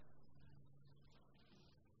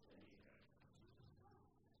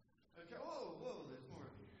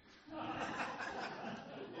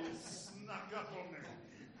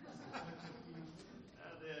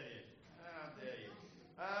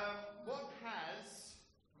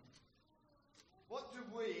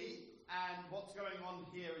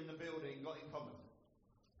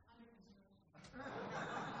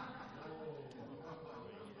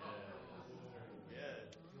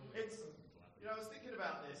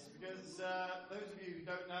because those of you who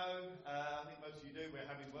don't know, I think most of you do, we're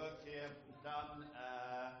having work here done.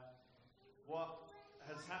 What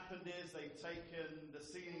has happened is they've taken the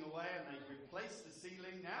ceiling away and they've replaced the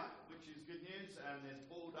ceiling now, which is good news, and there's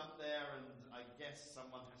board up there, and I guess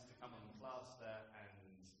someone has to come and plaster and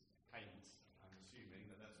paint. I'm assuming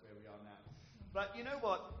that that's where we are now. But you know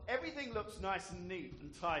what? Everything looks nice and neat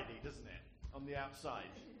and tidy, doesn't it, on the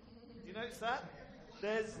outside? You notice that?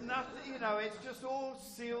 There's nothing, it's just all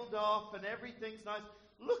sealed off and everything's nice.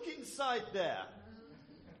 Look inside there.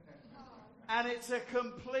 And it's a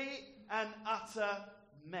complete and utter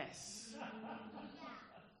mess.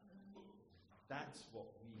 That's what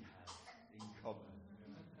we have in common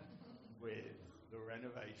with the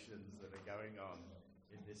renovations that are going on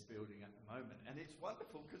in this building at the moment. And it's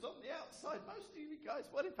wonderful because on the outside, most of you guys,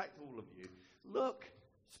 well, in fact, all of you, look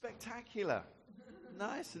spectacular.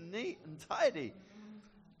 Nice and neat and tidy.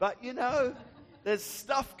 But, there's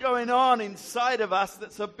stuff going on inside of us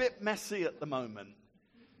that's a bit messy at the moment.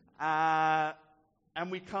 And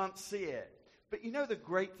we can't see it. But the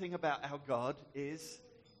great thing about our God is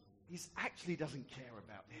he actually doesn't care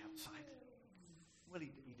about the outside. Well, he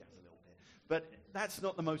does a little bit. But that's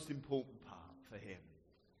not the most important part for him.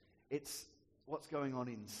 It's what's going on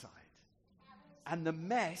inside. And the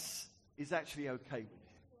mess is actually okay with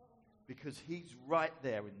him. Because he's right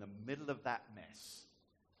there in the middle of that mess.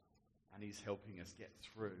 And he's helping us get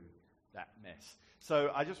through that mess.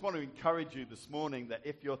 So I just want to encourage you this morning that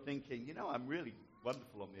if you're thinking, I'm really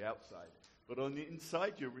wonderful on the outside, but on the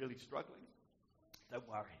inside you're really struggling, don't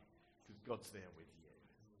worry, because God's there with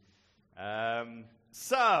you.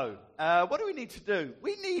 So what do we need to do?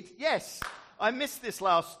 I missed this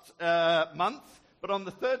last month, but on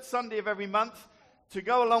the third Sunday of every month, to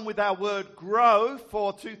go along with our word grow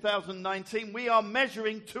for 2019, we are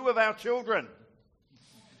measuring 2 of our children.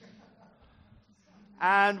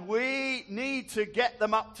 And we need to get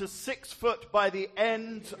them up to 6 foot by the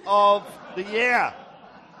end of the year.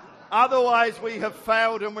 Otherwise, we have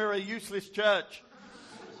failed and we're a useless church.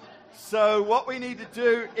 So what we need to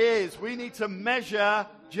do is we need to measure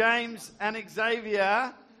James and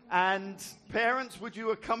Xavier. And parents, would you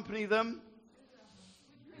accompany them?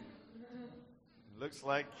 Looks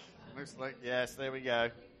like, yes, there we go.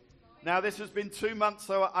 Now, this has been 2 months,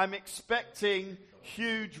 so I'm expecting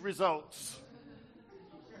huge results.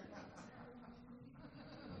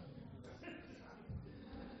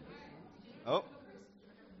 Oh.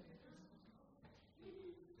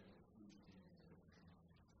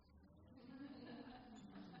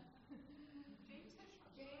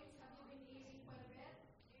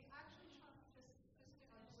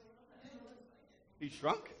 He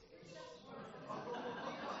shrunk?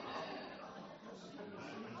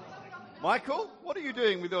 Michael, what are you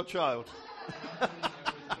doing with your child?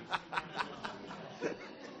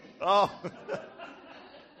 Oh.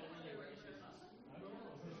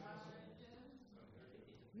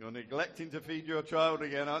 You're neglecting to feed your child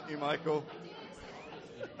again, aren't you, Michael?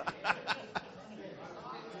 I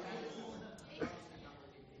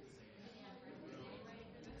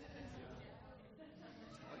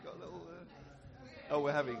got a little... Oh,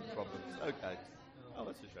 we're having problems. Okay. Oh,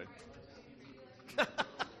 that's a shame. Okay.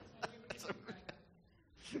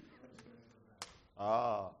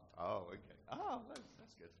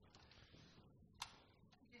 That's good.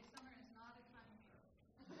 Okay, summer is not a kind of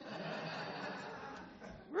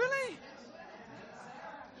Really?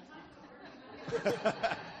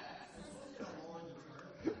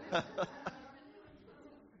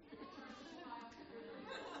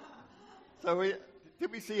 So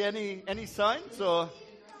did we see any signs or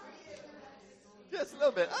just a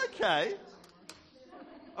little bit? Okay.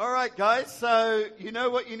 All right, guys. So you know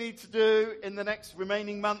what you need to do in the next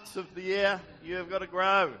remaining months of the year. You've got to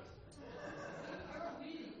grow,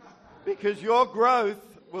 because your growth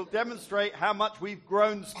will demonstrate how much we've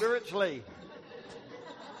grown spiritually.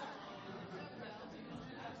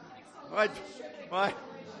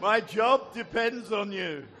 My job depends on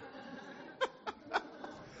you.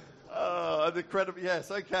 Oh, incredible. Yes,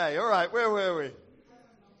 okay. All right, where were we?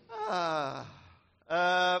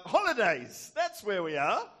 Holidays. That's where we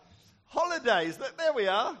are. Holidays. There we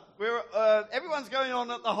are. Everyone's going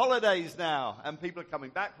on at the holidays now, and people are coming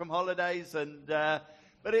back from holidays,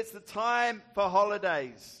 but it's the time for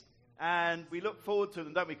holidays. And we look forward to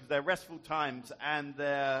them, don't we? Because they're restful times, and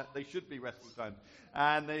they should be restful times,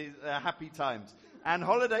 and they're happy times. And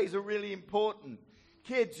holidays are really important.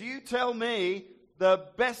 Kids, you tell me the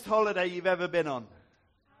best holiday you've ever been on.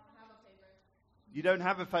 I don't have a favorite. You don't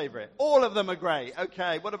have a favorite. All of them are great.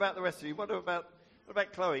 Okay, what about the rest of you? What about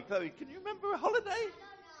Chloe? Chloe, can you remember a holiday?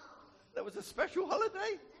 That was a special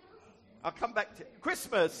holiday? I'll come back to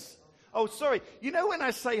Christmas. Oh, sorry. You know when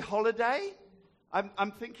I say holiday,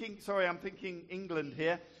 I'm thinking England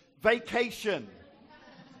here. Vacation.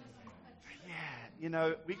 Yeah, you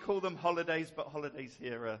know, we call them holidays, but holidays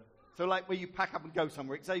here are... So like where you pack up and go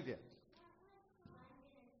somewhere. Xavier?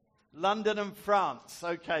 London and France.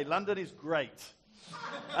 Okay, London is great.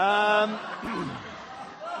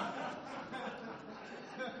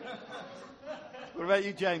 What about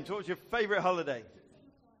you, James? What was your favorite holiday?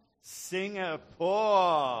 Singapore.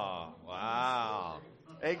 Wow.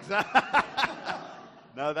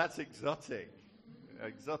 No, that's exotic.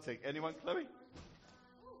 Exotic. Anyone, Chloe?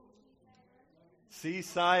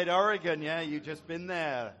 Seaside, Oregon. Yeah, you've just been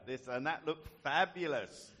there. And that looked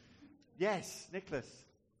fabulous. Yes, Nicholas.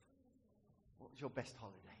 What was your best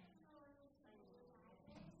holiday?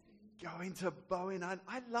 Going to Bowen Island.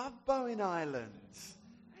 I love Bowen Island.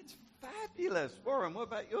 It's fabulous. Warren, what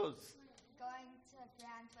about yours? Going to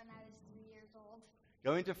France when I was 3 years old.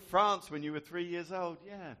 Going to France when you were 3 years old,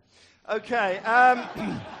 yeah. Okay,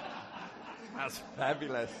 that's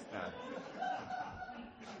fabulous.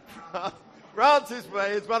 No. France is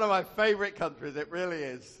one of my favorite countries. It really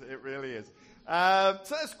is. It really is. So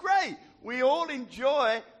that's great. We all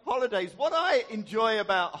enjoy holidays. What I enjoy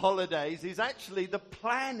about holidays is actually the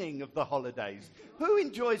planning of the holidays. Who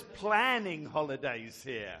enjoys planning holidays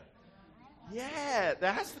here? Yeah,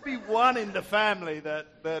 there has to be one in the family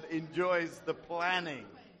that enjoys the planning.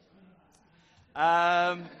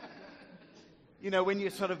 You know, when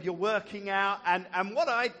you're working out, and what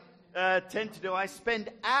I tend to do, I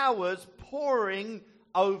spend hours poring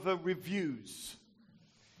over reviews.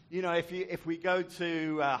 You know, if we go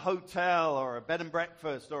to a hotel or a bed and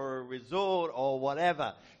breakfast or a resort or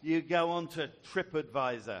whatever, you go on to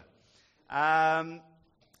TripAdvisor.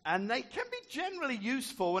 And they can be generally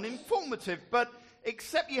useful and informative, but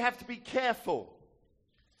except you have to be careful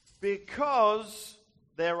because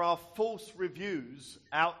there are false reviews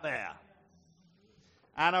out there.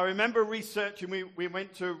 And I remember researching, we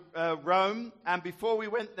went to Rome, and before we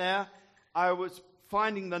went there, I was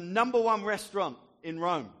finding the number one restaurant in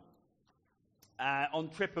Rome on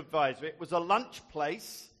TripAdvisor. It was a lunch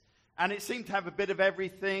place, and it seemed to have a bit of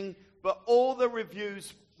everything, but all the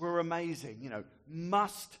reviews were amazing. You know,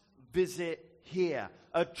 must visit here.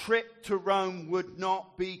 A trip to Rome would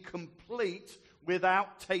not be complete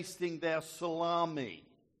without tasting their salami.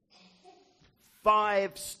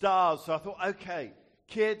 5 stars. So I thought, okay,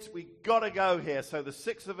 kids, we got to go here. So the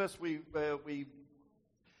 6 of us, we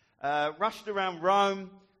rushed around Rome,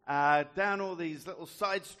 down all these little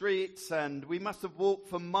side streets, and we must have walked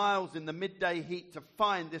for miles in the midday heat to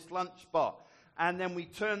find this lunch spot. And then we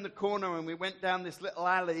turned the corner and we went down this little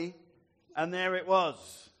alley, and there it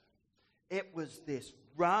was. It was this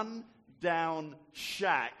run-down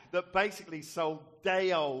shack that basically sold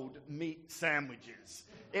day-old meat sandwiches.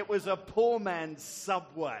 It was a poor man's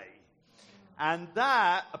Subway. And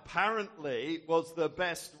that, apparently, was the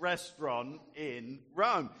best restaurant in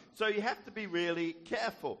Rome. So you have to be really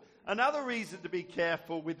careful. Another reason to be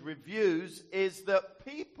careful with reviews is that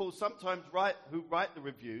people sometimes who write the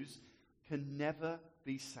reviews can never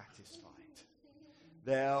be satisfied.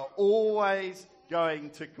 They're always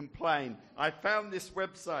going to complain. I found this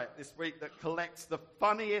website this week that collects the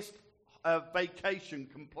funniest vacation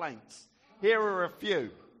complaints. Here are a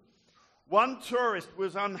few. One tourist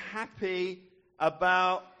was unhappy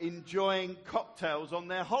about enjoying cocktails on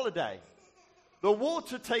their holiday. The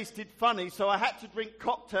water tasted funny, so I had to drink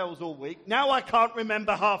cocktails all week. Now I can't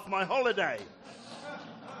remember half my holiday.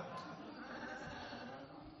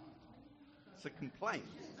 It's a complaint.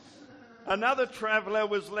 Another traveller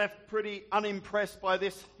was left pretty unimpressed by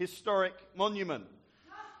this historic monument.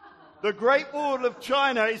 The Great Wall of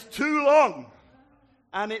China is too long,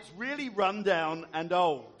 and it's really run down and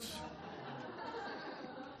old.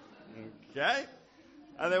 Okay?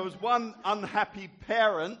 And there was one unhappy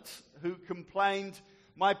parent who complained,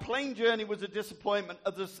 my plane journey was a disappointment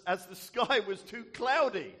as the sky was too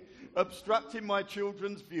cloudy, obstructing my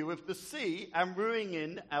children's view of the sea and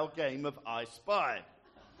ruining our game of I Spy.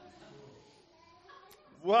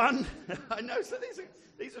 I know, so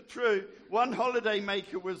these are true. One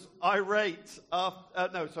holidaymaker was irate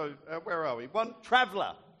where are we? One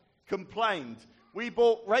traveller complained, we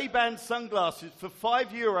bought Ray-Ban sunglasses for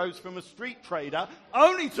 €5 from a street trader,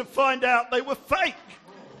 only to find out they were fake.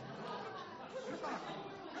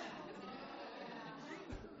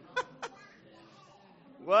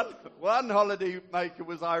 One holidaymaker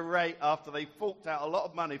was irate after they forked out a lot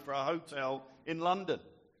of money for a hotel in London.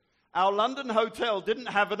 Our London hotel didn't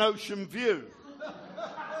have an ocean view,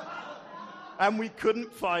 and we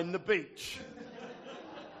couldn't find the beach.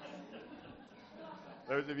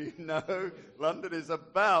 Those of you who know, London is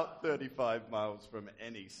about 35 miles from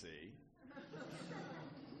any sea.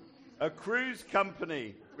 A cruise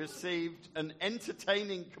company received an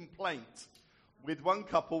entertaining complaint with one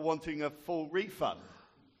couple wanting a full refund.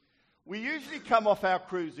 We usually come off our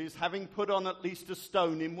cruises having put on at least a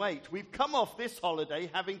stone in weight. We've come off this holiday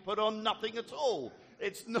having put on nothing at all.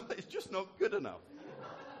 It's just not good enough.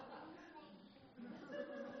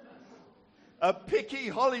 A picky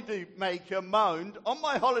holiday maker moaned, "On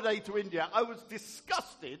my holiday to India, I was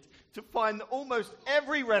disgusted to find that almost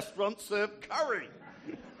every restaurant served curry.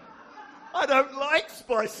 I don't like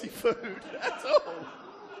spicy food at all."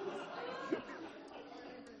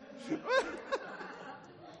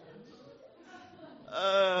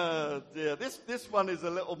 Oh dear, this one is a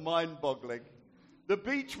little mind-boggling. The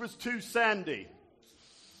beach was too sandy.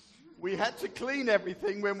 We had to clean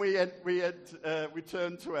everything when we had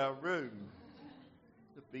returned to our room.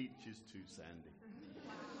 The beach is too sandy.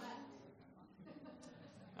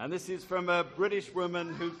 And this is from a British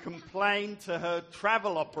woman who complained to her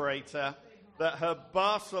travel operator that her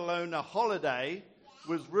Barcelona holiday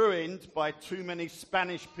was ruined by too many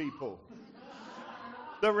Spanish people.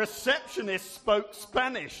 The receptionist spoke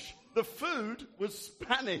Spanish. The food was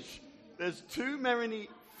Spanish. There's too many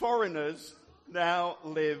foreigners now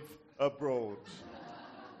live abroad.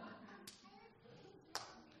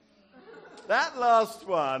 That last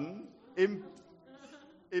one, in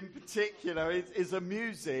particular, is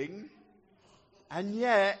amusing, and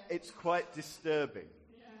yet it's quite disturbing.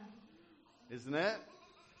 Isn't it?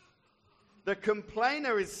 The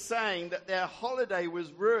complainer is saying that their holiday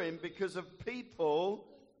was ruined because of people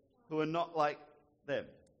who are not like them.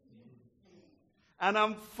 And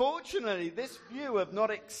unfortunately, this view of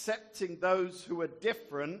not accepting those who are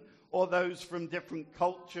different, or those from different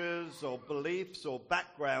cultures or beliefs or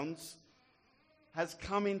backgrounds, has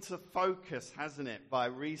come into focus, hasn't it, by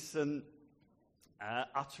recent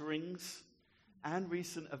utterings and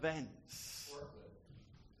recent events.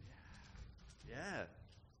 Yeah.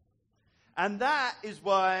 And that is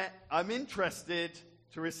why I'm interested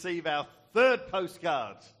to receive our third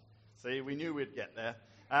postcard. See, we knew we'd get there.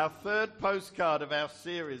 Our third postcard of our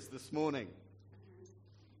series this morning.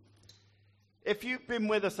 If you've been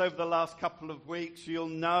with us over the last couple of weeks, you'll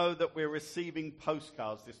know that we're receiving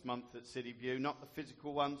postcards this month at City View, not the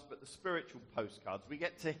physical ones, but the spiritual postcards. We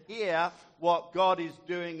get to hear what God is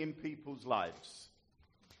doing in people's lives,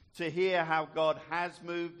 to hear how God has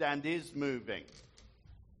moved and is moving,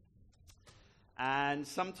 and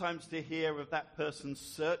sometimes to hear of that person's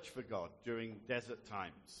search for God during desert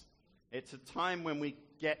times. It's a time when we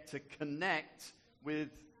get to connect with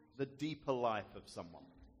the deeper life of someone.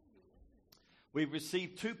 We've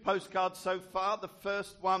received 2 postcards so far. The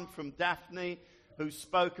first one from Daphne, who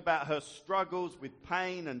spoke about her struggles with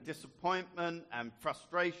pain and disappointment and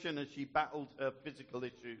frustration as she battled her physical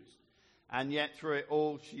issues. And yet through it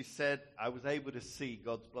all, she said, I was able to see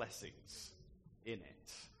God's blessings in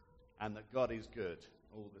it. And that God is good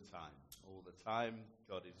all the time. All the time,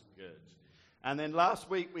 God is good. And then last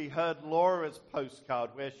week we heard Laura's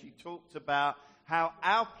postcard where she talked about how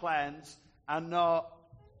our plans are not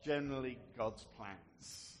generally God's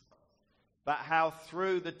plans, but how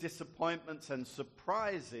through the disappointments and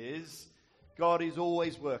surprises, God is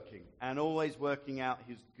always working and always working out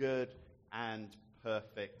his good and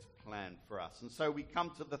perfect plan for us. And so we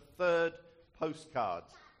come to the third postcard.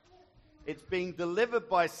 It's being delivered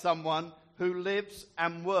by someone who lives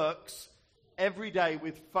and works every day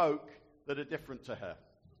with folk that are different to her.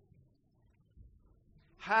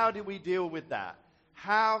 How do we deal with that?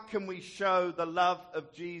 How can we show the love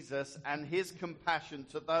of Jesus and his compassion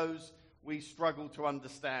to those we struggle to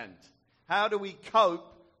understand? How do we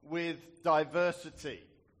cope with diversity?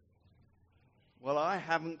 Well, I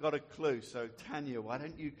haven't got a clue, so Tanya, why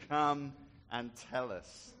don't you come and tell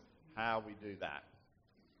us how we do that?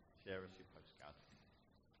 Share us your postcard.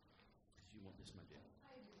 Do you want this, my dear?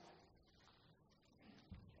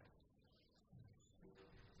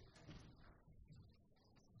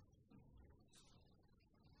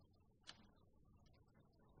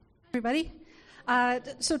 Everybody.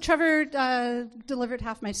 So Trevor delivered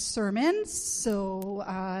half my sermon, so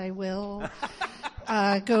I will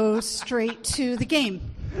go straight to the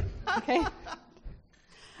game. Okay?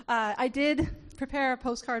 I did prepare a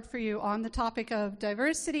postcard for you on the topic of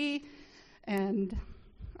diversity, and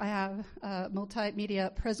I have a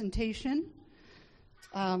multimedia presentation.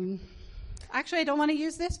 Actually, I don't want to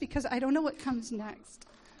use this because I don't know what comes next.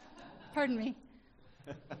 Pardon me.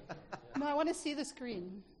 No, I want to see the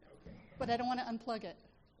screen. But I don't want to unplug it.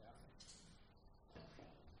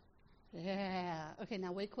 Yeah. Okay,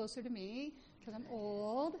 now way closer to me because I'm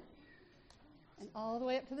old. and all the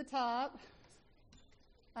way up to the top.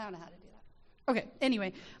 I don't know how to do that. Okay,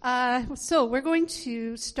 anyway, so we're going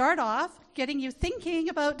to start off getting you thinking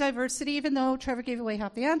about diversity, even though Trevor gave away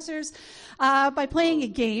half the answers, by playing a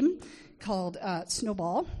game called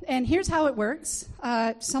Snowball. And here's how it works.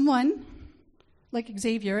 Someone, like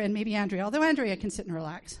Xavier and maybe Andrea, although Andrea can sit and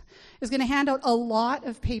relax, is going to hand out a lot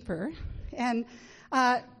of paper. And,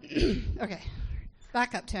 okay,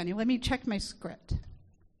 back up, Tanya. Let me check my script.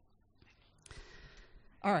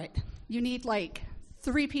 All right, you need like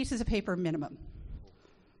 3 pieces of paper minimum.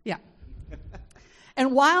 Yeah.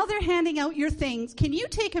 And while they're handing out your things, can you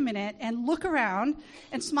take a minute and look around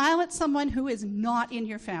and smile at someone who is not in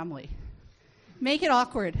your family? Make it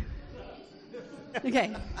awkward.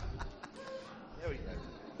 Okay. There we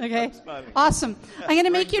go. Okay. Awesome. I'm going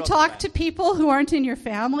to make you talk to people who aren't in your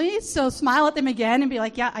family, so smile at them again and be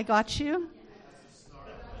like, yeah, I got you.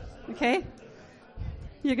 Okay?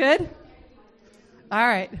 You good? All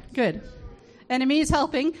right. Good. Enemy's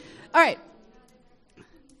helping. All right.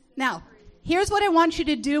 Now, here's what I want you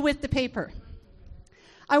to do with the paper.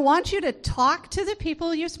 I want you to talk to the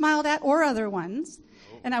people you smiled at or other ones,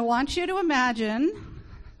 and I want you to imagine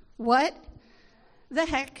what the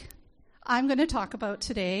heck I'm going to talk about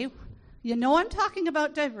today. You know I'm talking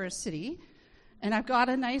about diversity, and I've got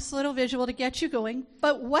a nice little visual to get you going,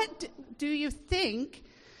 but what do you think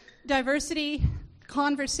diversity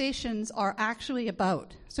conversations are actually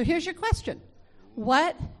about? So here's your question.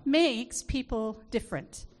 What makes people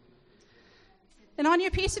different? And on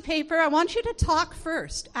your piece of paper, I want you to talk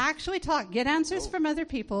first. Actually talk. Get answers from other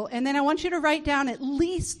people. And then I want you to write down at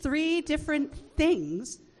least 3 different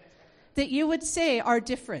things that you would say are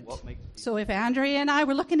different. So if Andrea and I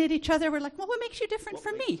were looking at each other, we're like, well, what makes you different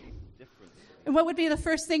from me? And what would be the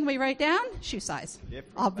first thing we write down? Shoe size.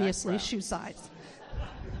 Obviously, shoe size.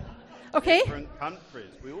 Okay?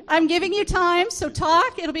 I'm giving you time, so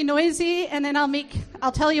talk. It'll be noisy, and then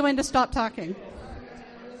I'll tell you when to stop talking.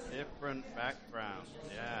 Different background,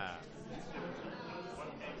 yeah.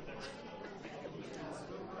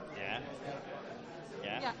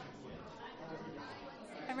 Yeah.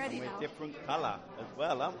 I'm ready and now. we're different colour as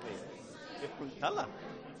well, aren't we? Different colour.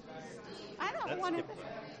 I don't want to.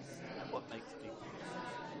 What makes people?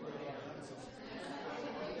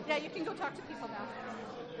 Yeah, you can go talk to people now.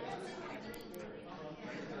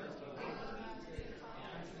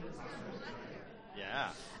 Yeah.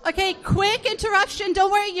 Okay, quick interruption.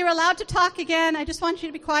 Don't worry, you're allowed to talk again. I just want you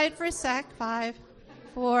to be quiet for a sec. 5,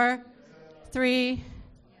 4, 3,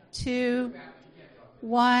 2,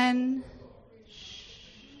 1.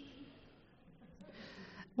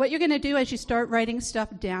 What you're going to do as you start writing stuff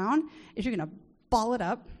down is you're going to ball it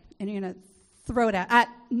up and you're going to throw it at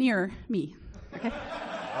near me. Okay?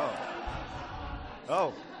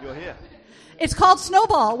 Oh, you're here. It's called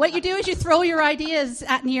Snowball. What you do is you throw your ideas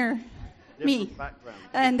at near me. Background.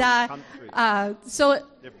 And so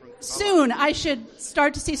soon I should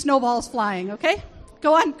start to see snowballs flying, okay?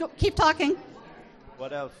 Go on, keep talking.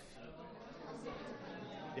 What else?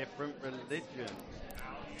 Different religion.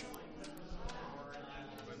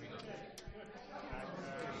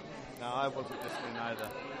 No, I wasn't listening either.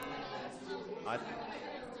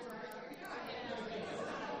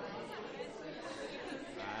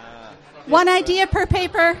 One idea per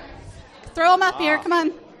paper. Throw them up here. Come on.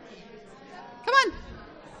 Come on.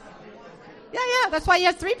 Yeah, that's why you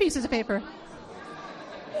have 3 pieces of paper.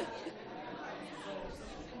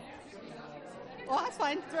 Well, that's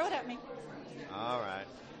fine. Throw it at me. All right.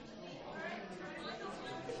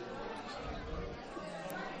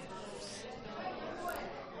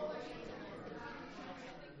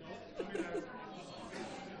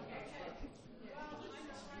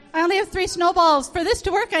 I only have 3 snowballs. For this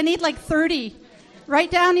to work, I need like 30.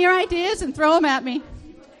 Write down your ideas and throw them at me.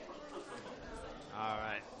 All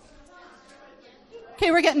right.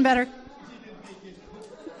 Okay, we're getting better.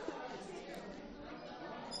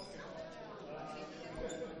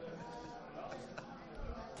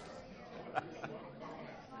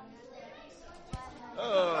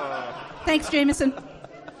 Thanks, Jameson.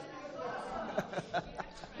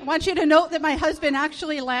 I want you to note that my husband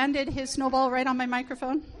actually landed his snowball right on my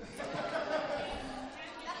microphone.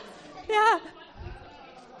 Yeah.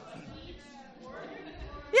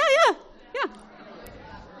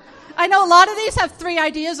 I know a lot of these have 3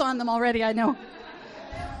 ideas on them already, I know.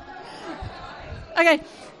 Okay.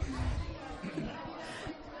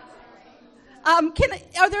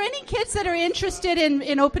 Are there any kids that are interested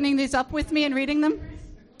in opening these up with me and reading them?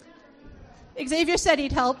 Xavier said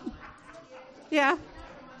he'd help. Yeah.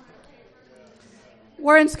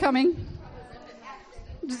 Warren's coming.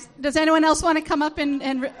 Does anyone else want to come up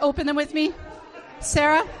and open them with me?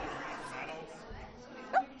 Sarah?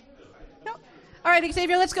 All right,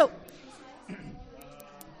 Xavier, let's go.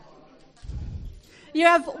 You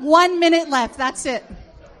have 1 minute left. That's it.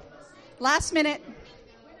 Last minute.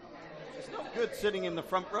 It's not good sitting in the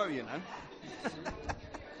front row, you know.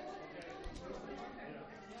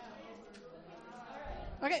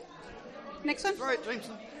 Okay. Next one. Throw it,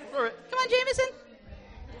 Jameson. Throw it. Come on, Jameson.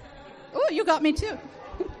 Oh, you got me too.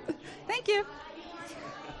 Thank you.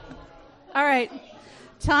 All right.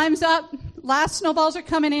 Time's up. Last snowballs are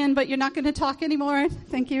coming in, but you're not going to talk anymore.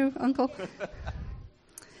 Thank you, Uncle.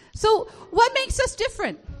 So, what makes us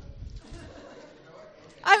different?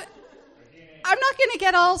 I'm not going to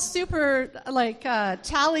get all super,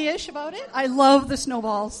 tally-ish about it. I love the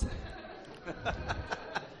snowballs.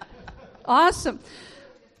 Awesome.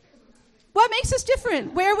 What makes us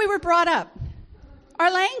different? Where we were brought up.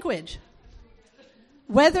 Our language.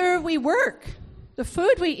 Whether we work. The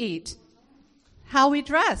food we eat. How we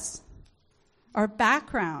dress. Our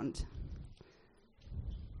background.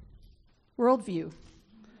 Worldview.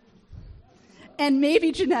 And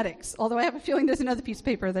maybe genetics, although I have a feeling there's another piece of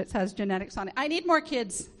paper that has genetics on it. I need more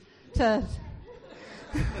kids to...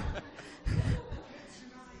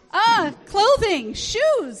 Clothing,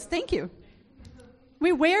 shoes, thank you.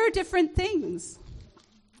 We wear different things.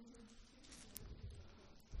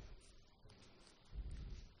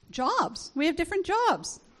 Jobs, we have different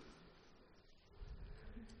jobs.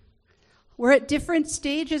 We're at different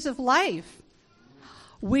stages of life.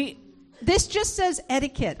 This just says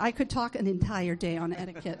etiquette. I could talk an entire day on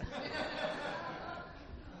etiquette.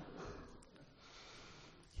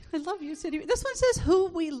 I love you, City. This one says who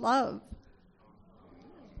we love.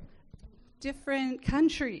 Different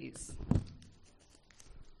countries.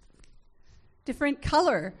 Different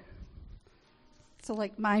color. So,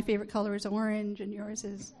 like, my favorite color is orange and yours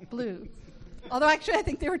is blue. Although, actually, I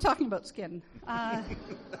think they were talking about skin. I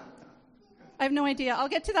have no idea. I'll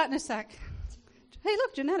get to that in a sec. Hey,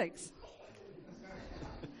 look, genetics.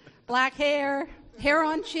 Black hair, hair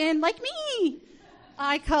on chin, like me.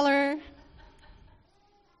 Eye color,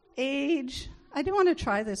 age. I do want to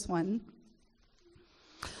try this one.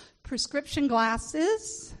 Prescription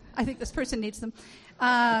glasses. I think this person needs them.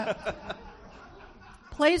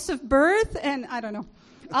 Place of birth, and I don't know.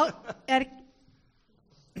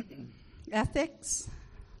 Ethics.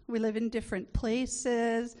 We live in different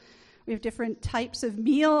places. We have different types of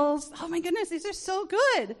meals. Oh, my goodness, these are so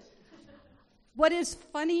good. What is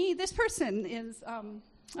funny? This person is,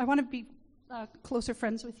 I want to be closer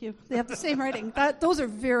friends with you. They have the same writing. Those are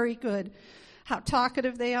very good. How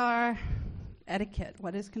talkative they are. Etiquette.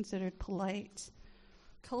 What is considered polite.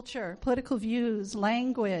 Culture. Political views.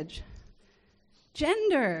 Language.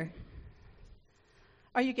 Gender.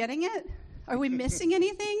 Are you getting it? Are we missing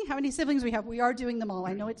anything? How many siblings we have? We are doing them all.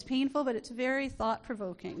 I know it's painful, but it's very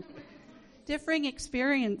thought-provoking. Differing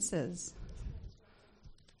experiences.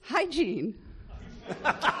 Hygiene.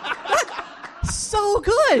 So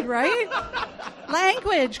good, right?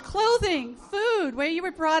 Language, clothing, food, where you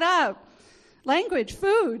were brought up. Language,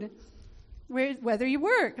 food, whether you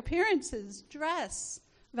work, appearances, dress,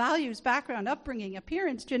 values, background, upbringing,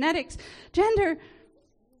 appearance, genetics, gender,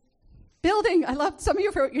 building. I love some of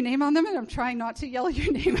you wrote your name on them, and I'm trying not to yell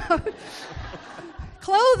your name out.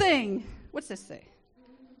 Clothing. What's this say?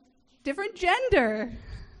 Different gender.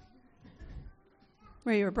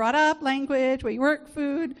 Where you were brought up, language, where you work,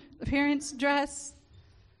 food, appearance, dress.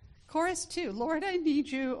 Chorus 2. Lord, I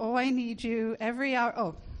need you. Oh, I need you. Every hour.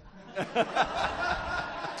 Oh.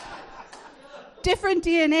 Different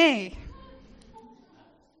DNA.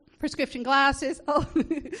 Prescription glasses. Oh,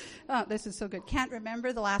 this is so good. Can't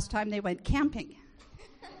remember the last time they went camping.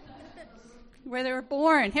 Where they were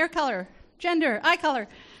born, hair color, gender, eye color.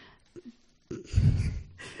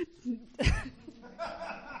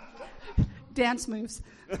 Dance moves.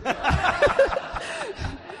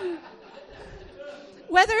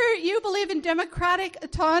 Whether you believe in democratic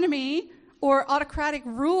autonomy or autocratic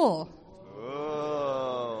rule.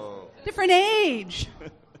 Oh. Different age.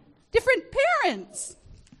 Different parents.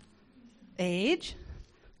 Age.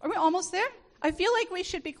 Are we almost there? I feel like we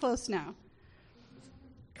should be close now.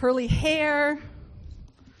 Curly hair.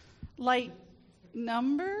 Light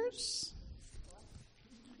numbers.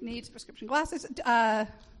 Needs prescription glasses.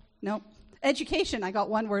 Nope. Education. I got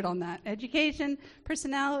one word on that. Education,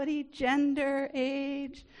 personality, gender,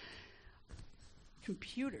 age.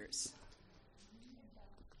 Computers.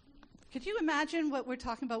 Could you imagine what we're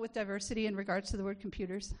talking about with diversity in regards to the word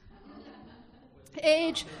computers?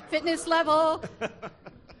 Age, fitness level,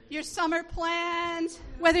 your summer plans,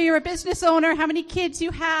 whether you're a business owner, how many kids you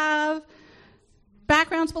have,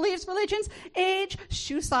 backgrounds, beliefs, religions, age,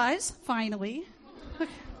 shoe size, finally.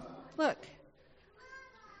 Look.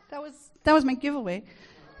 That was my giveaway.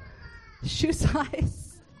 Shoe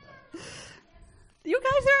size. You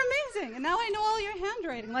guys are amazing. And now I know all your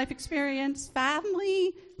handwriting, life experience,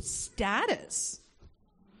 family, status.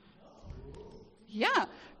 Yeah.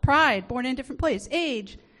 Pride, born in a different place,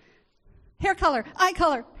 age, hair color, eye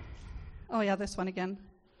color. Oh, yeah, this one again.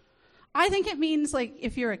 I think it means, like,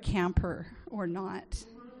 if you're a camper or not.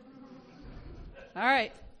 All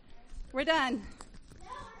right. We're done.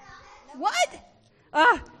 What?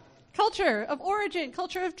 Culture of origin,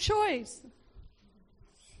 culture of choice.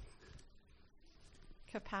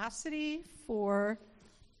 Capacity for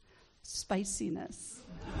spiciness.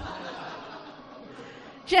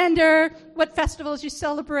 Gender, what festivals you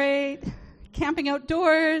celebrate, camping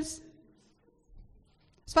outdoors.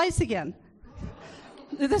 Spice again.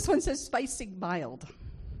 This one says spicing mild.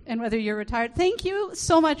 And whether you're retired. Thank you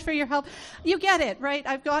so much for your help. You get it, right?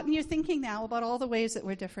 I've gotten you thinking now about all the ways that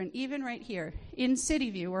we're different, even right here in City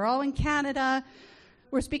View. We're all in Canada.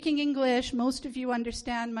 We're speaking English. Most of you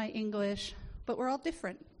understand my English, but we're all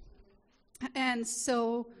different. And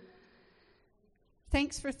so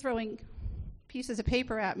thanks for throwing pieces of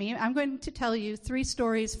paper at me. I'm going to tell you 3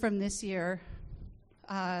 stories from this year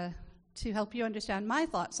to help you understand my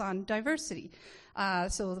thoughts on diversity.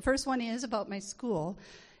 So the first one is about my school.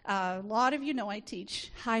 A lot of you know I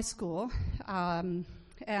teach high school,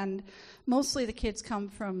 and mostly the kids come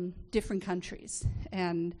from different countries.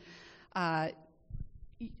 And a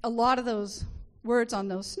lot of those words on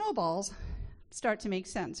those snowballs start to make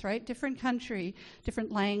sense, right? Different country,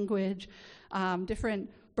 different language, different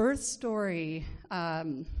birth story.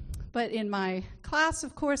 But in my class,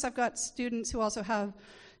 of course, I've got students who also have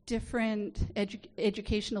different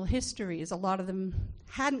educational histories. A lot of them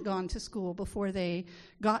hadn't gone to school before they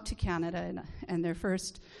got to Canada, and their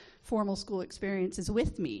first formal school experience is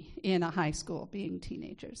with me in a high school, being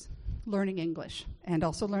teenagers, learning English, and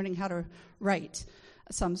also learning how to write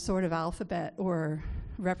some sort of alphabet or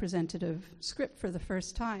representative script for the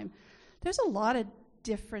first time. There's a lot of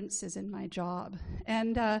differences in my job.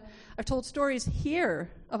 And I've told stories here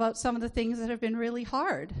about some of the things that have been really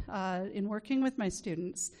hard in working with my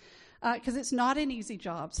students, because it's not an easy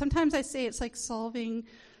job. Sometimes I say it's like solving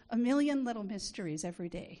a million little mysteries every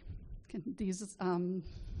day. These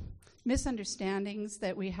misunderstandings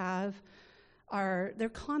that we have they're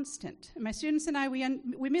constant. And my students and I,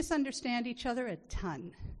 we misunderstand each other a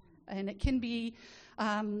ton. And it can be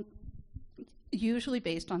usually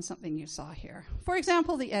based on something you saw here. For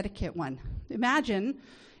example, the etiquette one. Imagine,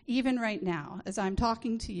 even right now, as I'm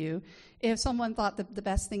talking to you, if someone thought that the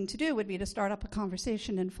best thing to do would be to start up a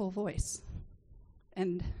conversation in full voice.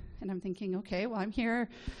 And I'm thinking, okay, well, I'm here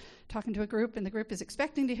talking to a group, and the group is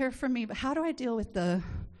expecting to hear from me, but how do I deal with the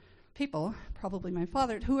people, probably my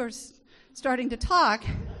father, who are starting to talk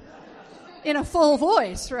in a full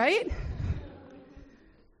voice, right?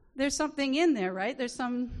 There's something in there, right? There's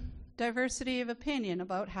some diversity of opinion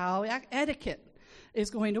about how etiquette is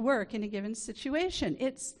going to work in a given situation.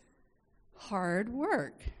 It's hard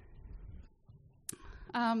work.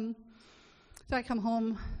 So I come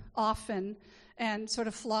home often and sort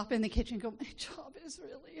of flop in the kitchen and go, my job is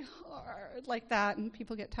really hard, like that, and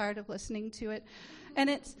people get tired of listening to it. And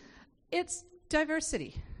it's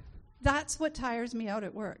diversity. That's what tires me out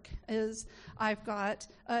at work, is I've got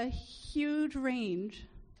a huge range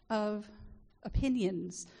of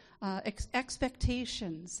opinions,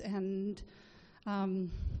 expectations, and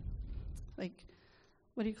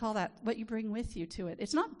what do you call that? What you bring with you to it.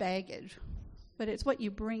 It's not baggage, but it's what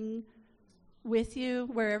you bring with you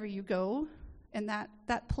wherever you go, and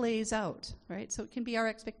that plays out, right? So it can be our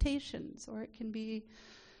expectations, or it can be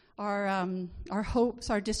our hopes,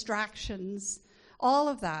 our distractions. All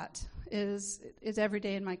of that is every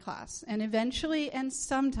day in my class. And eventually, and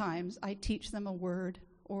sometimes, I teach them a word,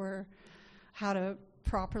 or how to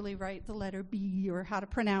properly write the letter B, or how to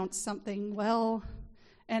pronounce something well.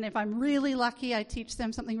 And if I'm really lucky, I teach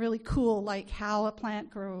them something really cool, like how a plant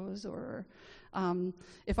grows, or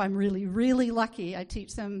if I'm really, really lucky, I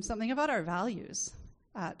teach them something about our values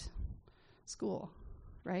at school,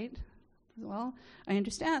 right? Well, I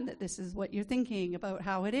understand that this is what you're thinking about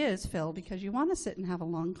how it is, Phil, because you want to sit and have a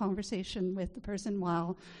long conversation with the person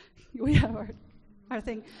while we have our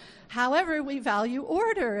thing. However, we value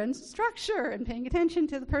order and structure and paying attention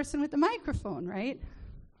to the person with the microphone, right?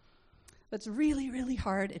 It's really, really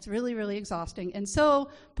hard. It's really, really exhausting. And so,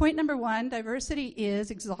 point number 1, diversity is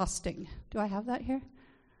exhausting. Do I have that here?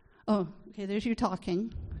 Oh, okay, there's you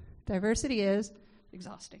talking. Diversity is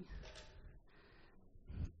exhausting.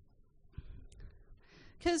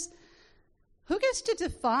 Because who gets to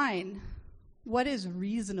define what is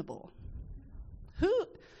reasonable? Who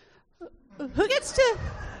gets to...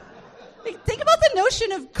 Like, think about the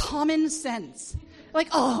notion of common sense. Like,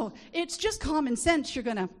 oh, it's just common sense. You're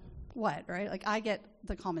going to what, right? Like, I get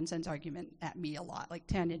the common sense argument at me a lot. Like,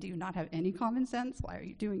 Tanya, do you not have any common sense? Why are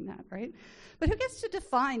you doing that, right? But who gets to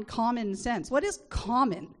define common sense? What is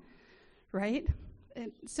common, right?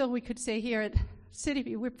 And so we could say here at City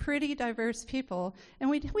View, we're pretty diverse people, and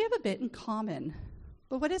we have a bit in common.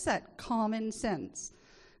 But what is that common sense?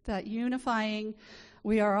 That unifying,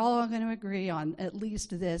 we are all going to agree on at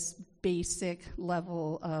least this basic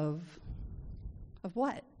level of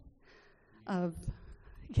what?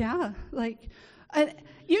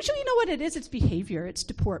 Usually you know what it is, it's behavior, it's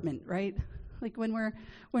deportment, right? Like when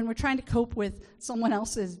we're trying to cope with someone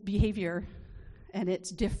else's behavior and it's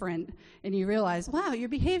different, and you realize, wow, you're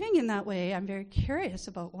behaving in that way. I'm very curious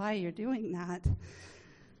about why you're doing that.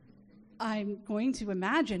 I'm going to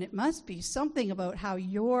imagine it must be something about how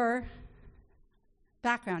your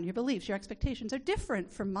background, your beliefs, your expectations are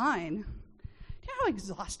different from mine. Do you know how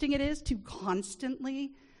exhausting it is to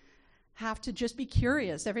constantly have to just be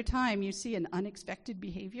curious every time you see an unexpected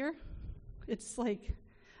behavior? It's like,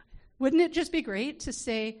 wouldn't it just be great to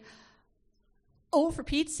say, oh, for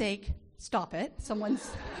Pete's sake, stop it. Someone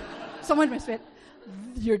must admit,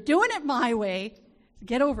 you're doing it my way.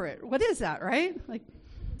 Get over it. What is that, right? Like,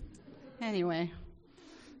 anyway,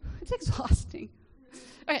 it's exhausting.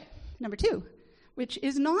 Okay, number 2, which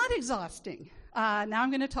is not exhausting. Now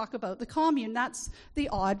I'm going to talk about the commune. That's the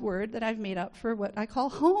odd word that I've made up for what I call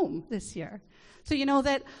home this year. So you know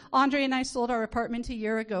that Andre and I sold our apartment a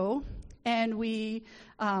year ago, and we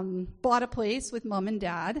bought a place with Mom and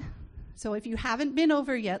Dad. So if you haven't been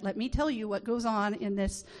over yet, let me tell you what goes on in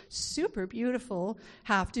this super beautiful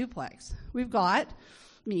half duplex. We've got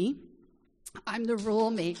me. I'm the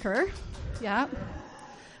rule maker. Yeah.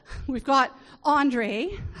 We've got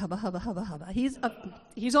Andre. Hubba, hubba, hubba, hubba.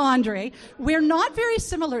 He's Andre. We're not very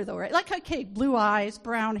similar, though, right? Like, okay, blue eyes,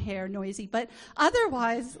 brown hair, noisy. But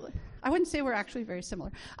otherwise, I wouldn't say we're actually very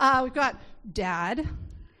similar. We've got Dad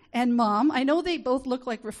and Mom. I know they both look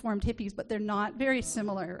like reformed hippies, but they're not very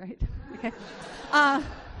similar, right? Okay.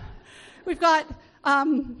 We've got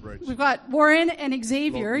Warren and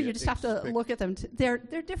Xavier. You just have to look at them. They're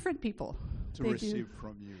different people. To receive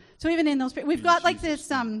from you. So even in those, we've got like this,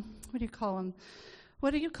 what do you call them?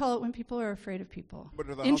 What do you call it when people are afraid of people?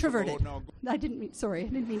 Introverted. I didn't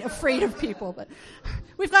mean afraid of people, but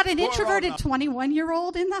we've got an introverted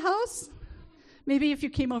 21-year-old in the house. Maybe if you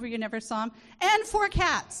came over, you never saw him. And 4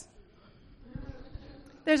 cats.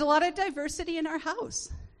 There's a lot of diversity in our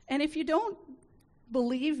house. And if you don't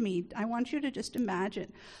believe me, I want you to just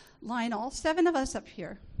imagine, line all 7 of us up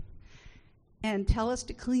here and tell us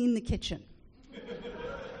to clean the kitchen.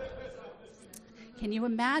 Can you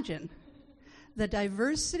imagine the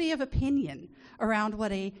diversity of opinion around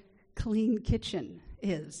what a clean kitchen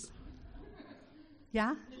is?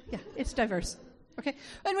 Yeah, it's diverse. Okay,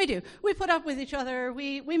 and we do. We put up with each other.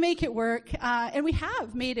 We make it work, and we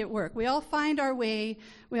have made it work. We all find our way.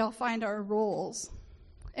 We all find our roles.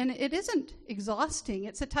 And it isn't exhausting.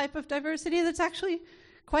 It's a type of diversity that's actually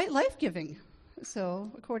quite life-giving.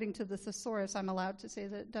 So, according to the thesaurus, I'm allowed to say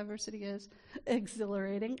that diversity is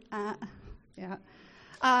exhilarating.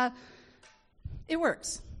 It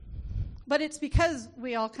works. But it's because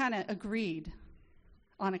we all kind of agreed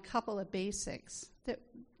on a couple of basics that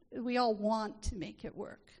we all want to make it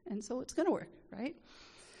work. And so it's going to work, right?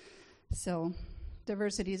 So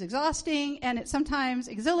diversity is exhausting, and it's sometimes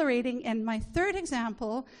exhilarating. And my third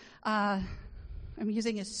example, I'm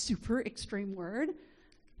using a super extreme word,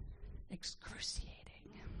 excruciating.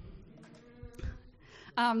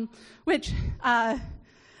 Which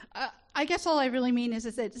I guess all I really mean is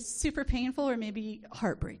that it's super painful or maybe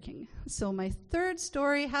heartbreaking. So my third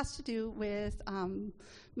story has to do with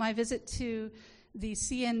my visit to the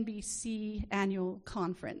CNBC annual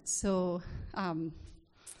conference. So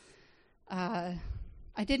I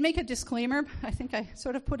did make a disclaimer. I think I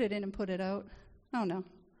sort of put it in and put it out. Oh, no,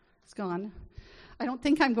 it's gone. I don't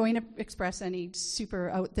think I'm going to express any super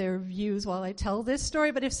out there views while I tell this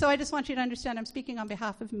story, but if so, I just want you to understand I'm speaking on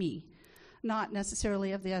behalf of me, not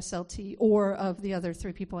necessarily of the SLT or of the other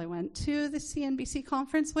 3 people I went to the CNBC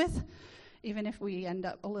conference with, even if we end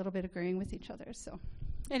up a little bit agreeing with each other. So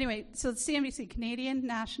anyway, so the CNBC, Canadian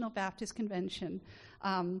National Baptist Convention.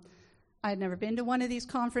 I had never been to one of these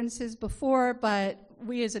conferences before, but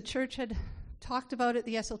we as a church had talked about it.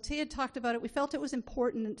 The SLT had talked about it. We felt it was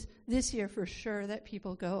important this year for sure that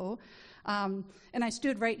people go. And I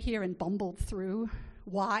stood right here and bumbled through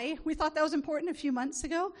why we thought that was important a few months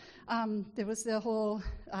ago. There was the whole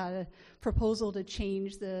proposal to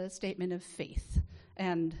change the statement of faith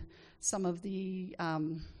and some of the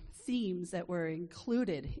themes that were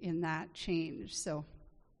included in that change. So,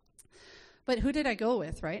 but who did I go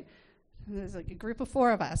with, right? There's like a group of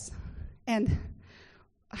 4 of us. And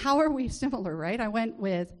how are we similar, right? I went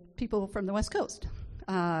with people from the West Coast,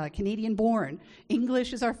 Canadian-born.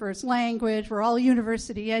 English is our first language. We're all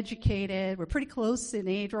university educated. We're pretty close in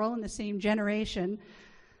age. We're all in the same generation,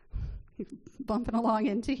 bumping along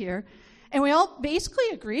into here. And we all basically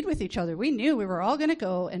agreed with each other. We knew we were all going to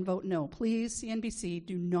go and vote no. Please, CNBC,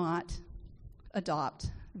 do not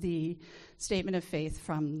adopt the statement of faith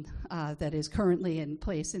from that is currently in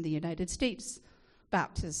place in the United States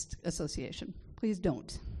Baptist Association. Please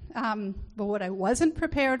don't. But what I wasn't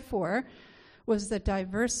prepared for was the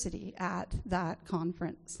diversity at that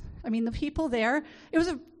conference. I mean, the people there, it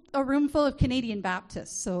was a room full of Canadian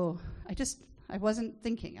Baptists, so I wasn't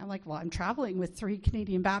thinking. I'm like, well, I'm traveling with 3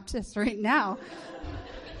 Canadian Baptists right now.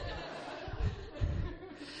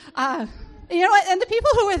 You know what? And the people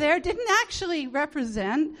who were there didn't actually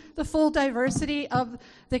represent the full diversity of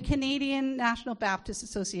the Canadian National Baptist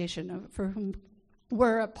Association, for whom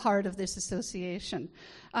we're a part of this association.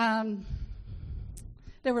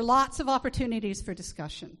 There were lots of opportunities for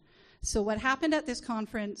discussion. So what happened at this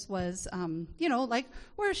conference was, like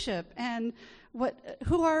worship and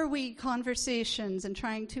who are we conversations and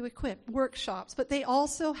trying to equip workshops. But they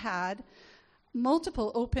also had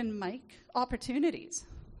multiple open mic opportunities.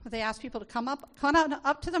 They asked people to come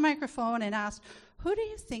up to the microphone and ask, who do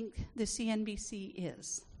you think the CNBC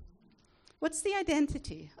is? What's the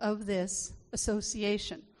identity of this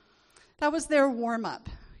association? That was their warm-up,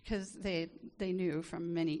 because they knew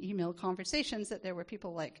from many email conversations that there were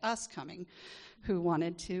people like us coming who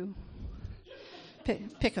wanted to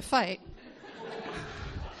pick a fight.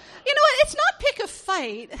 You know what? It's not pick a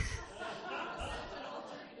fight.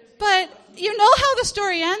 But you know how the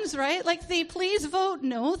story ends, right? Like the please vote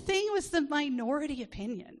no thing was the minority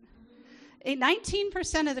opinion.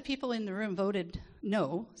 19% of the people in the room voted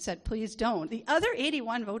no, said please don't. The other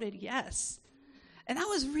 81 voted yes. And that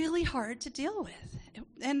was really hard to deal with.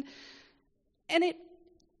 And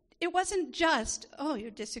it wasn't just, oh,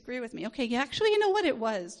 you disagree with me. Okay, actually, you know what it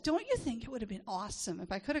was? Don't you think it would have been awesome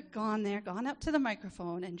if I could have gone there, gone up to the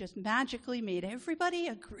microphone, and just magically made everybody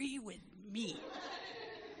agree with me?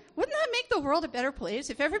 Wouldn't that make the world a better place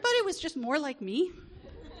if everybody was just more like me?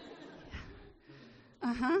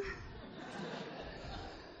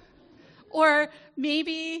 Or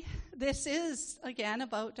maybe this is, again,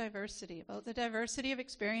 about diversity, about the diversity of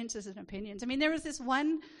experiences and opinions. I mean, there was this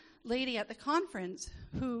one lady at the conference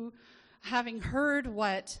who, having heard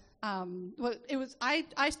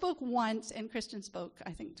I spoke once and Kristen spoke,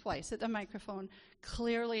 I think, twice at the microphone,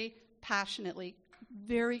 clearly, passionately,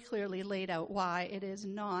 very clearly laid out why it is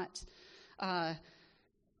not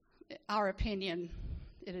our opinion,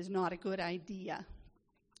 it is not a good idea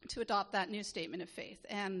to adopt that new statement of faith.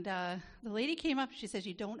 And the lady came up, she says,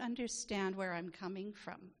 you don't understand where I'm coming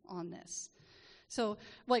from on this. So,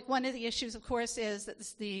 like, one of the issues, of course, is that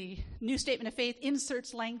the new statement of faith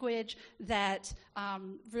inserts language that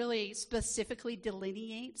really specifically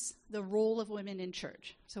delineates the role of women in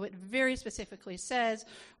church. So it very specifically says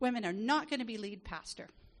women are not going to be lead pastor.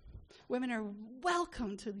 Women are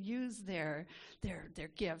welcome to use their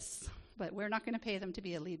gifts, but we're not going to pay them to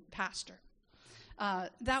be a lead pastor.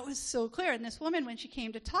 That was so clear. And this woman, when she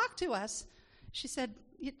came to talk to us, she said,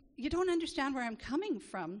 you don't understand where I'm coming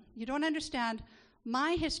from. You don't understand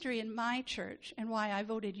my history in my church and why I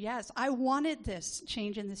voted yes. I wanted this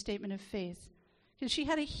change in the statement of faith because she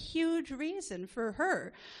had a huge reason for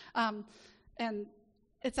her. And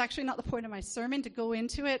it's actually not the point of my sermon to go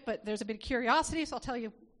into it, but there's a bit of curiosity, so I'll tell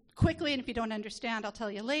you quickly, and if you don't understand, I'll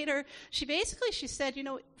tell you later. She said,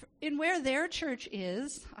 in where their church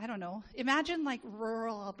is, I don't know, imagine like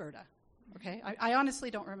rural Alberta, okay? I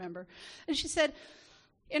honestly don't remember. And she said,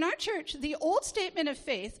 in our church, the old statement of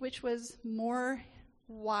faith, which was more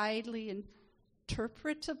widely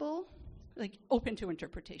interpretable, like open to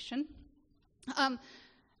interpretation,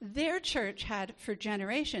 their church had, for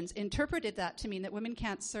generations, interpreted that to mean that women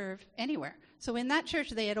can't serve anywhere. So in that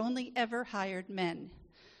church, they had only ever hired men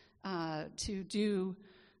to do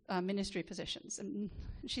ministry positions. And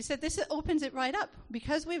she said, this opens it right up.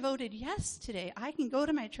 Because we voted yes today, I can go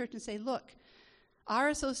to my church and say, look, our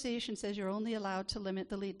association says you're only allowed to limit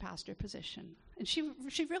the lead pastor position. And she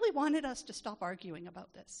really wanted us to stop arguing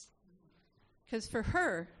about this. Because for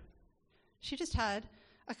her, she just had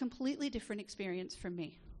a completely different experience from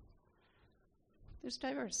me. It was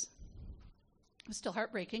diverse. It was still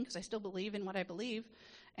heartbreaking because I still believe in what I believe,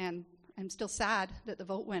 and I'm still sad that the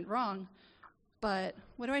vote went wrong. But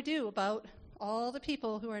what do I do about all the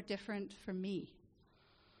people who are different from me?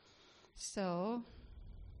 So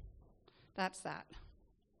that's that.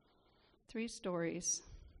 3 stories.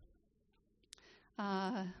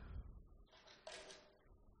 I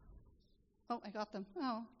got them.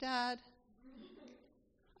 Oh, Dad.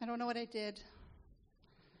 I don't know what I did.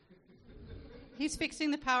 He's fixing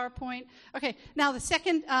the PowerPoint. Okay, now the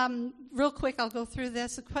second, real quick, I'll go through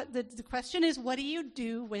this. The question is, what do you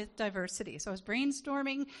do with diversity? So I was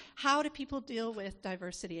brainstorming, how do people deal with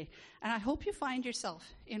diversity? And I hope you find yourself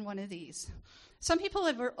in one of these. Some people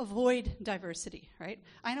avoid diversity, right?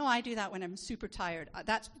 I know I do that when I'm super tired.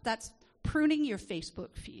 That's pruning your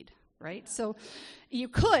Facebook feed, right? So you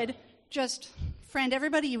could just friend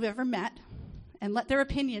everybody you've ever met and let their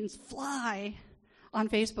opinions fly on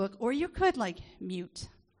Facebook, or you could, mute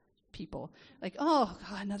people. Oh,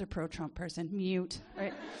 God, another pro-Trump person, mute,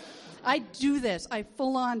 right? I do this. I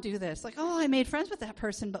full-on do this. I made friends with that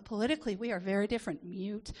person, but politically we are very different,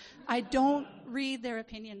 mute. I don't read their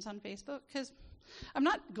opinions on Facebook because I'm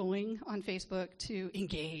not going on Facebook to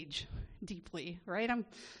engage deeply, right? I'm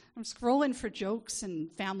scrolling for jokes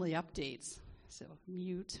and family updates. So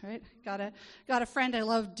mute, right? Got a friend I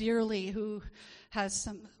love dearly who has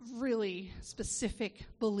some really specific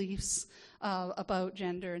beliefs about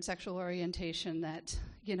gender and sexual orientation that,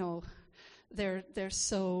 they're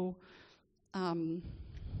so, I don't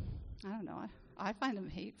know, I find them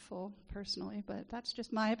hateful personally, but that's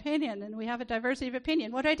just my opinion, and we have a diversity of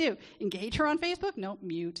opinion. What do? Engage her on Facebook? No,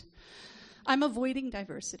 mute. I'm avoiding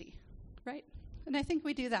diversity, right? And I think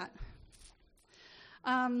we do that.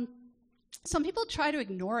 Some people try to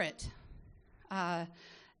ignore it.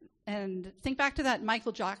 And think back to that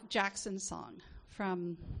Michael Jackson song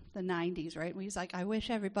from the 90s, right? Where he's like, I wish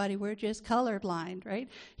everybody were just colorblind, right?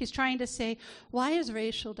 He's trying to say, why is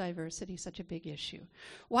racial diversity such a big issue?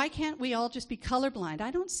 Why can't we all just be colorblind? I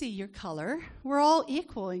don't see your color. We're all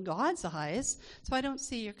equal in God's eyes, so I don't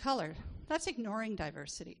see your color. That's ignoring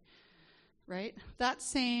diversity, right? That's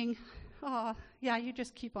saying, oh, yeah, you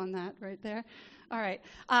just keep on that right there. All right.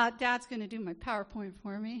 Dad's going to do my PowerPoint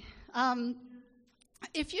for me.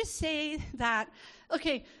 If you say that,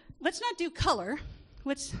 okay, let's not do color.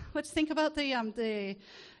 Let's think about the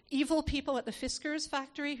evil people at the Fiskars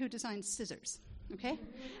factory who designed scissors. Okay? And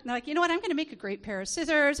they're like, you know what? I'm going to make a great pair of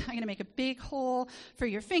scissors. I'm going to make a big hole for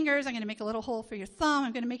your fingers. I'm going to make a little hole for your thumb.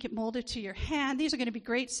 I'm going to make it molded to your hand. These are going to be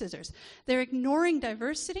great scissors. They're ignoring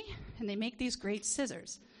diversity, and they make these great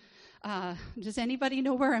scissors. Does anybody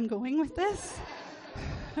know where I'm going with this?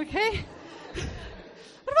 Okay?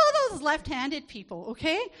 What about those left-handed people,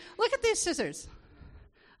 okay? Look at these scissors.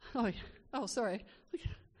 Oh, sorry.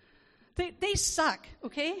 They suck,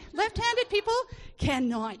 okay? Left-handed people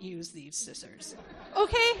cannot use these scissors,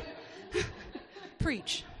 okay?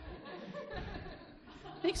 Preach.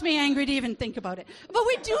 Makes me angry to even think about it. But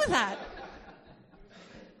we do that.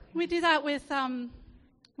 We do that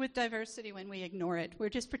with diversity when we ignore it. We're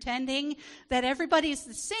just pretending that everybody's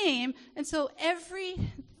the same, and so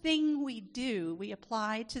everything we do, we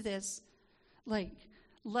apply to this,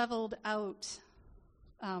 leveled out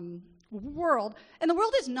world. And the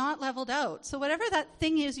world is not leveled out. So whatever that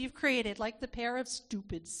thing is you've created, like the pair of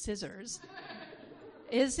stupid scissors,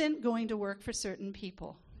 isn't going to work for certain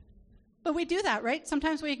people. But we do that, right?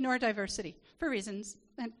 Sometimes we ignore diversity for reasons,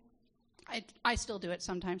 and I still do it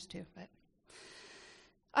sometimes too, but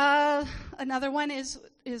another one is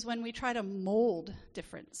when we try to mold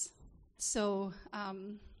difference. So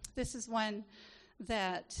this is one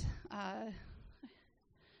that, have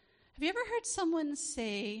you ever heard someone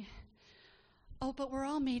say, oh, but we're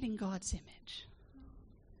all made in God's image?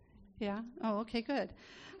 Yeah? Oh, okay, good.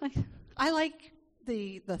 I like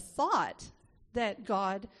the thought that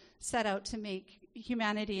God set out to make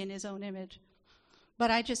humanity in his own image. But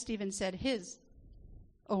I just even said his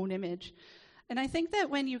own image. And I think that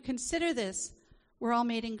when you consider this, we're all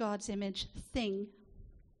made in God's image thing,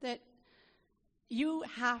 that you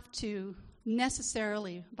have to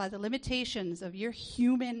necessarily, by the limitations of your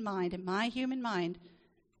human mind and my human mind,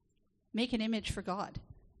 make an image for God.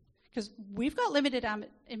 Because we've got limited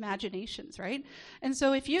imaginations, right? And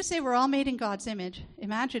so if you say we're all made in God's image,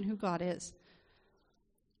 imagine who God is.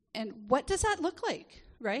 And what does that look like,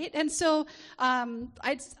 right? And so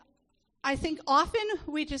I think often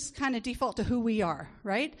we just kind of default to who we are,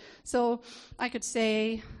 right? So I could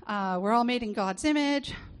say we're all made in God's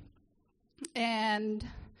image, and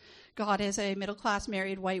God is a middle-class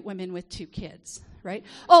married white woman with 2 kids, right?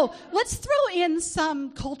 Oh, let's throw in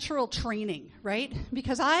some cultural training, right?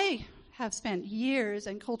 Because I have spent years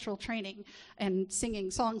in cultural training and singing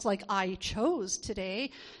songs like I Chose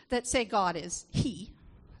today that say God is he.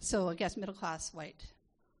 So I guess middle-class white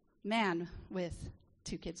man with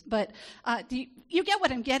 2 kids. But you get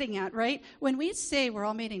what I'm getting at, right? When we say we're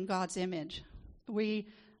all made in God's image, we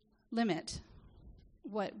limit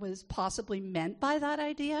what was possibly meant by that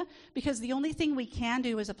idea, because the only thing we can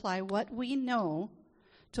do is apply what we know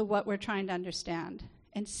to what we're trying to understand.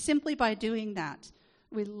 And simply by doing that,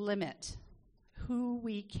 we limit who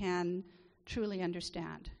we can truly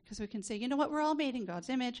understand. Because we can say, you know what, we're all made in God's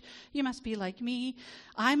image. You must be like me.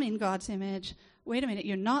 I'm in God's image. Wait a minute,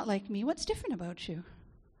 you're not like me. What's different about you?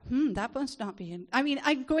 That must not be in... I mean,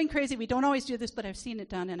 I'm going crazy. We don't always do this, but I've seen it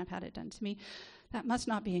done and I've had it done to me. That must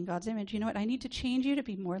not be in God's image. You know what? I need to change you to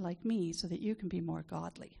be more like me so that you can be more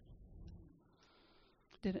godly.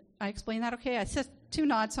 Did I explain that okay? I said 2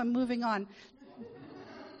 nods, so I'm moving on.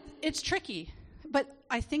 It's tricky, but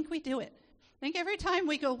I think we do it. I think every time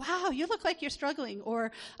we go, wow, you look like you're struggling,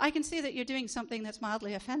 or I can see that you're doing something that's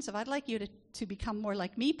mildly offensive. I'd like you to become more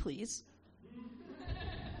like me, please.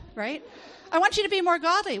 Right? I want you to be more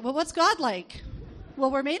godly. Well, what's God like?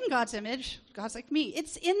 Well, we're made in God's image. God's like me.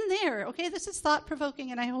 It's in there, okay? This is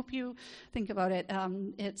thought-provoking, and I hope you think about it.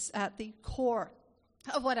 It's at the core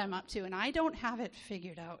of what I'm up to, and I don't have it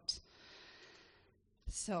figured out.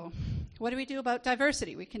 So, what do we do about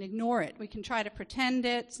diversity? We can ignore it. We can try to pretend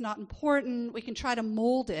it's not important. We can try to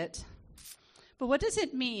mold it. But what does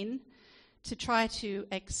it mean to try to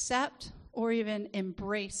accept or even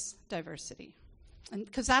embrace diversity? And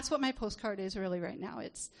because that's what my postcard is really right now.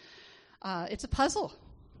 It's a puzzle,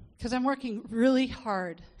 because I'm working really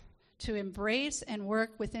hard to embrace and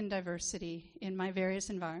work within diversity in my various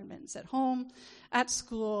environments, at home, at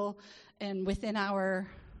school, and within our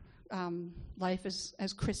life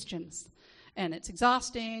as Christians. And it's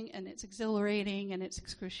exhausting, and it's exhilarating, and it's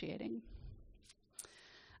excruciating.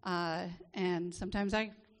 And sometimes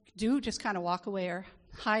I do just kind of walk away or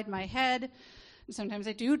hide my head. And sometimes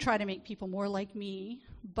I do try to make people more like me,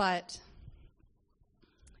 but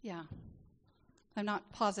yeah, I'm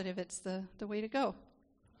not positive it's the way to go.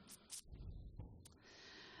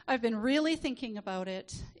 I've been really thinking about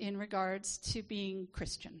it in regards to being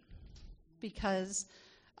Christian, because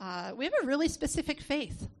we have a really specific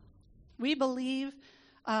faith. We believe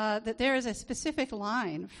that there is a specific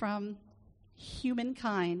line from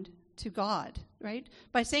humankind to God, right?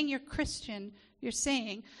 By saying you're Christian, you're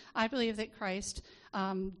saying, I believe that Christ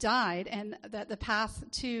died, and that the path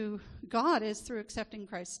to God is through accepting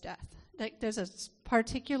Christ's death. Like, there's a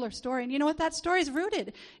particular story, and you know what that story is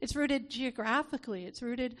rooted? It's rooted geographically. It's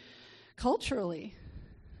rooted culturally.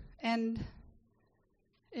 And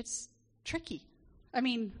it's tricky. I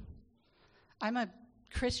mean, I'm a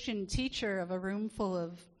Christian teacher of a room full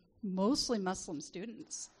of mostly Muslim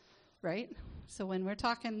students, right? So when we're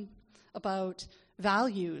talking about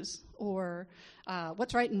values or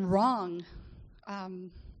what's right and wrong,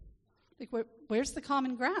 where's the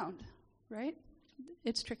common ground, right?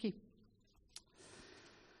 It's tricky.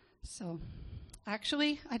 So,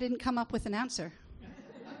 actually, I didn't come up with an answer.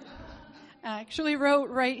 I actually wrote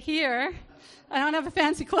right here. I don't have a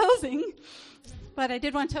fancy closing, but I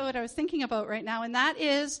did want to tell what I was thinking about right now, and that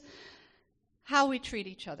is how we treat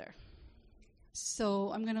each other.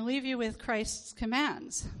 So I'm going to leave you with Christ's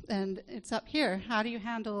commands, and it's up here. How do you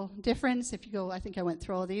handle difference? If you go, I think I went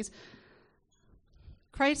through all these.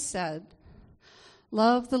 Christ said,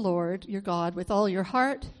 love the Lord your God with all your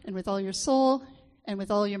heart and with all your soul and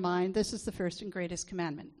with all your mind. This is the first and greatest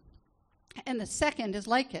commandment. And the second is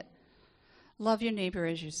like it. Love your neighbor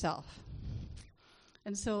as yourself.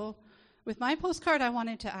 And so with my postcard, I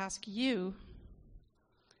wanted to ask you,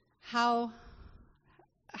 how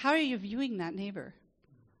are you viewing that neighbor?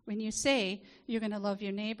 When you say you're going to love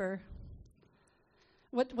your neighbor,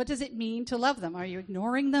 what does it mean to love them? Are you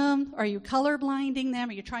ignoring them? Are you colorblinding them?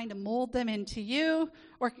 Are you trying to mold them into you?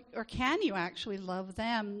 Or can you actually love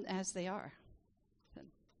them as they are?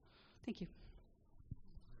 Thank you.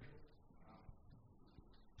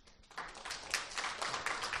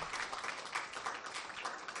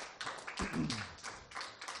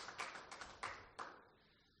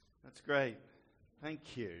 That's great.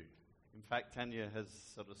 Thank you. In fact, Tanya has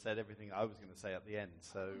sort of said everything I was going to say at the end.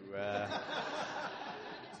 So,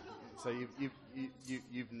 so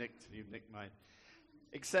you've nicked mine.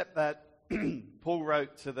 Except that Paul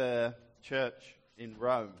wrote to the church in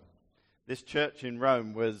Rome. This church in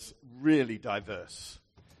Rome was really diverse.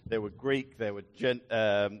 There were Greek, there were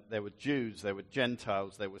Jews, there were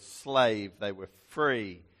Gentiles, there were slave, they were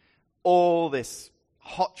free. All this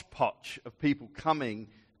hodgepodge of people coming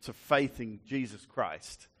to faith in Jesus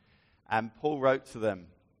Christ. And Paul wrote to them,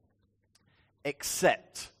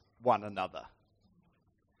 accept one another.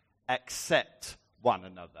 Accept one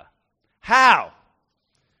another. How?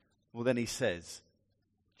 Well, then he says,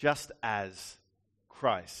 just as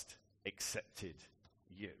Christ accepted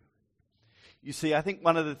you. You see, I think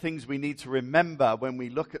one of the things we need to remember when we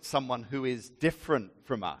look at someone who is different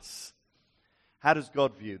from us, how does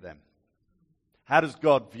God view them? How does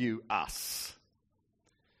God view us?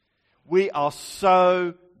 We are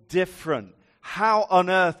so different. How on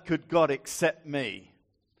earth could God accept me?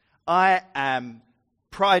 I am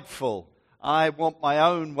prideful. I want my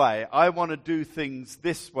own way. I want to do things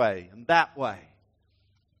this way and that way.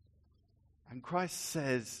 And Christ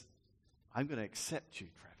says, I'm going to accept you,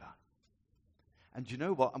 Trevor. And you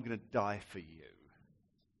know what? I'm going to die for you.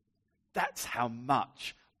 That's how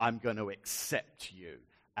much I'm going to accept you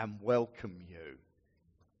and welcome you.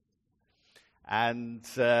 And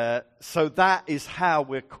so that is how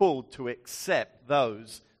we're called to accept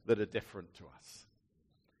those that are different to us.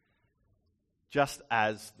 Just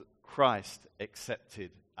as Christ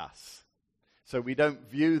accepted us. So we don't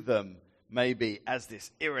view them maybe as this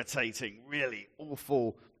irritating, really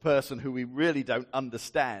awful person who we really don't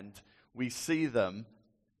understand. We see them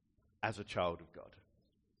as a child of God.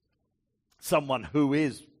 Someone who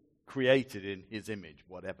is created in his image,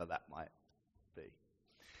 whatever that might be.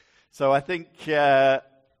 So I think it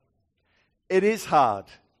is hard.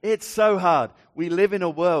 It's so hard. We live in a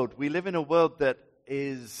world that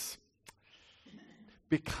is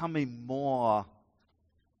becoming more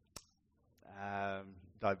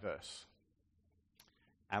diverse.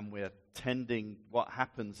 And what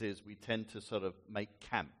happens is we tend to sort of make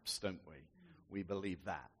camps, don't we? We believe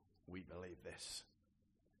that. We believe this.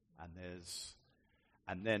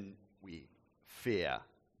 And then we fear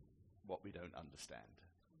what we don't understand.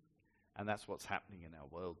 And that's what's happening in our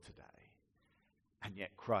world today. And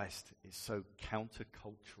yet Christ is so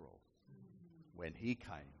countercultural when he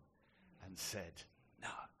came and said, no,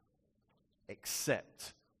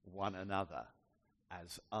 accept one another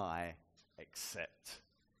as I accept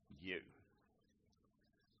you.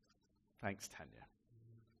 Thanks, Tanya.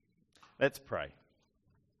 Let's pray.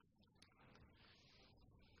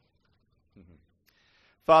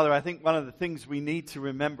 Father, I think one of the things we need to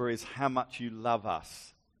remember is how much you love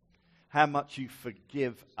us, how much you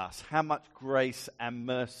forgive us, how much grace and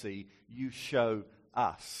mercy you show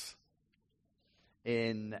us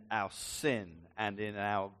in our sin and in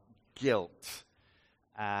our guilt.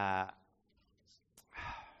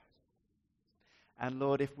 And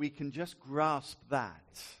Lord, if we can just grasp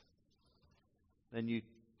that, then you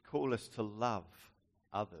call us to love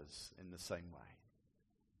others in the same way.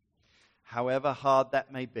 However hard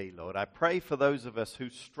that may be, Lord, I pray for those of us who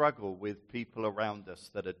struggle with people around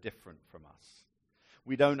us that are different from us.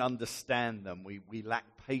 We don't understand them. We lack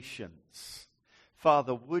patience.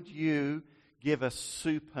 Father, would you give us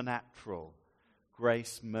supernatural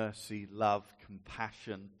grace, mercy, love,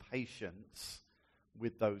 compassion, patience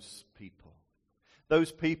with those people?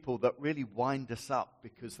 Those people that really wind us up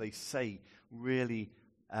because they say really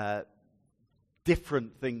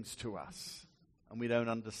different things to us and we don't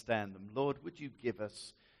understand them. Lord, would you give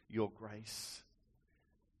us your grace,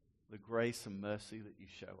 the grace and mercy that you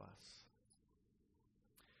show us?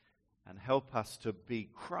 And help us to be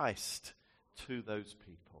Christ to those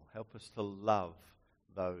people. Help us to love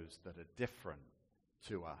those that are different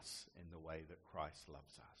to us in the way that Christ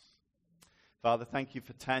loves us. Father, thank you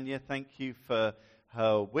for Tanya. Thank you for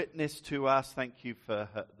her witness to us. Thank you for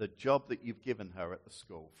the job that you've given her at the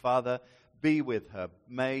school. Father, be with her.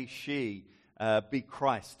 May she be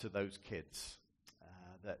Christ to those kids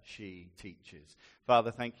that she teaches.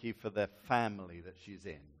 Father, thank you for the family that she's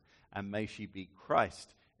in. And may she be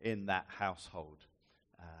Christ in that household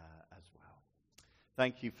as well.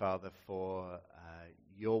 Thank you, Father, for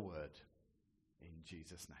your word. In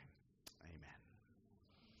Jesus' name, amen.